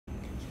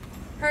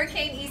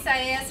Hurricane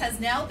Isaias has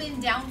now been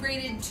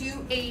downgraded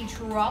to a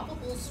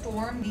tropical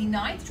storm, the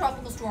 9th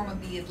tropical storm of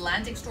the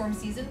Atlantic storm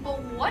season.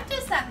 But what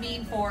does that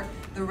mean for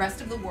the rest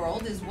of the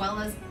world as well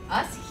as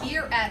us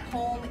here at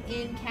home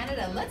in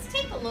Canada? Let's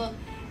take a look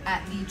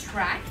at the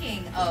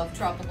tracking of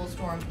tropical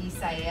storm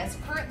Isaias,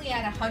 currently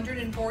at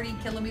 140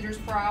 kilometers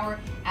per hour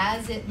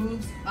as it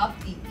moves up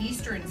the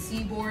Eastern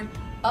Seaboard.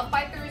 Up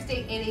by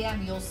Thursday 8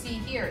 a.m. you'll see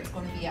here it's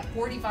going to be at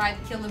 45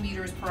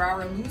 kilometers per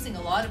hour, losing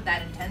a lot of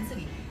that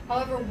intensity.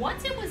 However,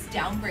 once it was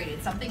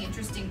downgraded, something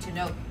interesting to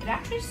note, it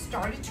actually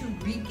started to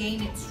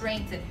regain its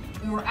strength, and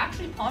we were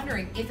actually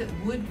pondering if it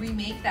would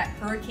remake that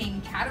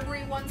Hurricane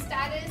Category 1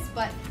 status,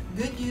 but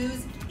good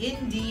news,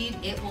 indeed,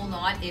 it will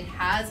not. It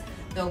has,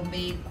 though,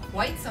 made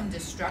quite some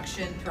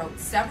destruction throughout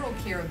several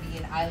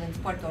Caribbean islands,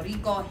 Puerto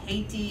Rico,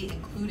 Haiti,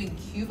 including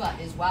Cuba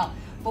as well.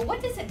 But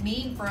what does it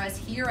mean for us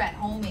here at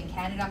home in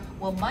Canada?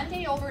 Well,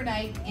 Monday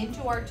overnight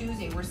into our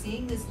Tuesday, we're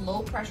seeing this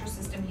low pressure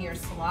system here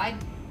slide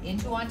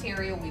into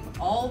Ontario.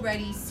 We've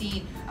already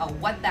seen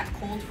what that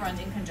cold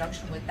front in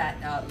conjunction with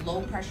that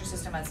low pressure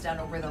system has done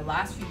over the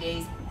last few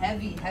days.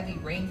 Heavy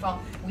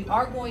rainfall. We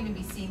are going to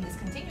be seeing this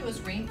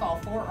continuous rainfall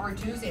for our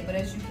Tuesday, but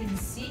as you can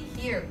see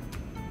here,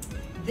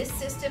 this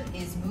system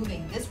is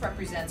moving. This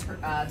represents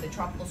the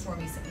tropical storm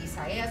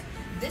Isaias.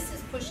 This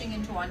is pushing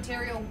into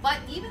Ontario, but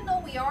even though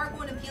we are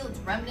going to feel its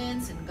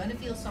remnants and going to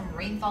feel some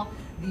rainfall,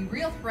 the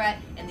real threat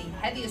and the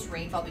heaviest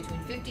rainfall between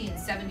 50 and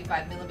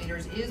 75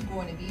 millimeters is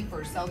going to be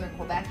for southern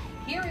Quebec.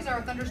 Here is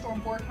our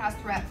thunderstorm forecast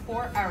threat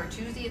for our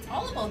Tuesday. It's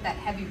all about that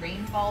heavy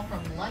rainfall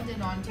from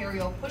London,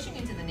 Ontario, pushing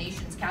into the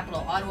nation's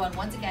capital, Ottawa, and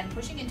once again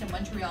pushing into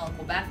Montreal and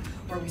Quebec,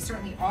 where we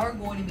certainly are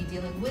going to be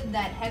dealing with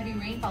that heavy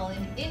rainfall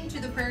and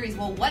into the prairies.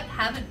 Well, what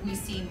haven't we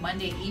seen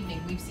Monday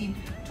evening? We've seen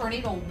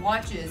tornado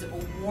watches,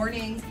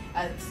 warnings,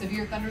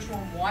 severe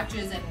thunderstorm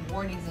watches and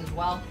warnings as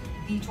well.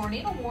 The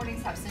tornado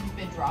warnings have since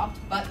been dropped,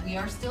 but we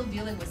are still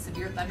dealing with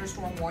severe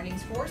thunderstorm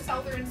warnings for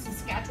southern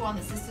Saskatchewan.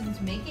 The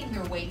system's making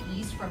their way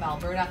east from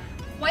Alberta.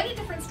 Quite a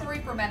different story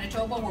for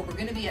Manitoba, where we're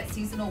going to be at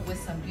seasonal with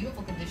some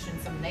beautiful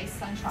conditions, some nice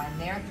sunshine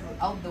there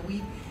throughout the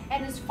week.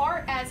 And as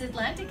far as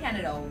Atlantic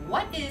Canada,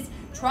 what is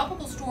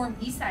tropical storm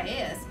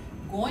Isaias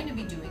going to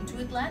be doing to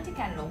Atlantic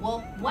Canada?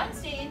 Well,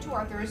 Wednesday into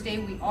our Thursday,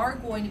 we are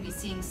going to be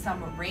seeing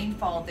some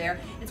rainfall there.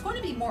 It's going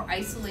to be more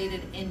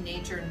isolated in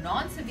nature,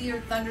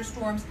 non-severe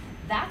thunderstorms.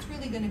 That's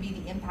really going to be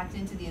the impact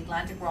into the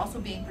Atlantic. We're also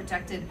being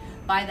protected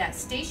by that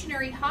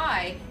stationary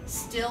high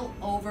still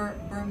over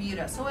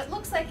Bermuda. So it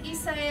looks like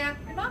Isaias,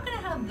 you're not going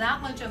to have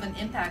that much of an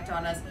impact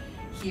on us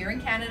here in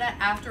Canada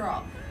after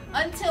all.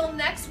 Until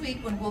next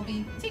week when we'll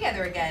be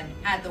together again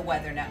at the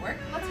Weather Network,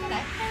 let's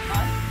connect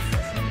on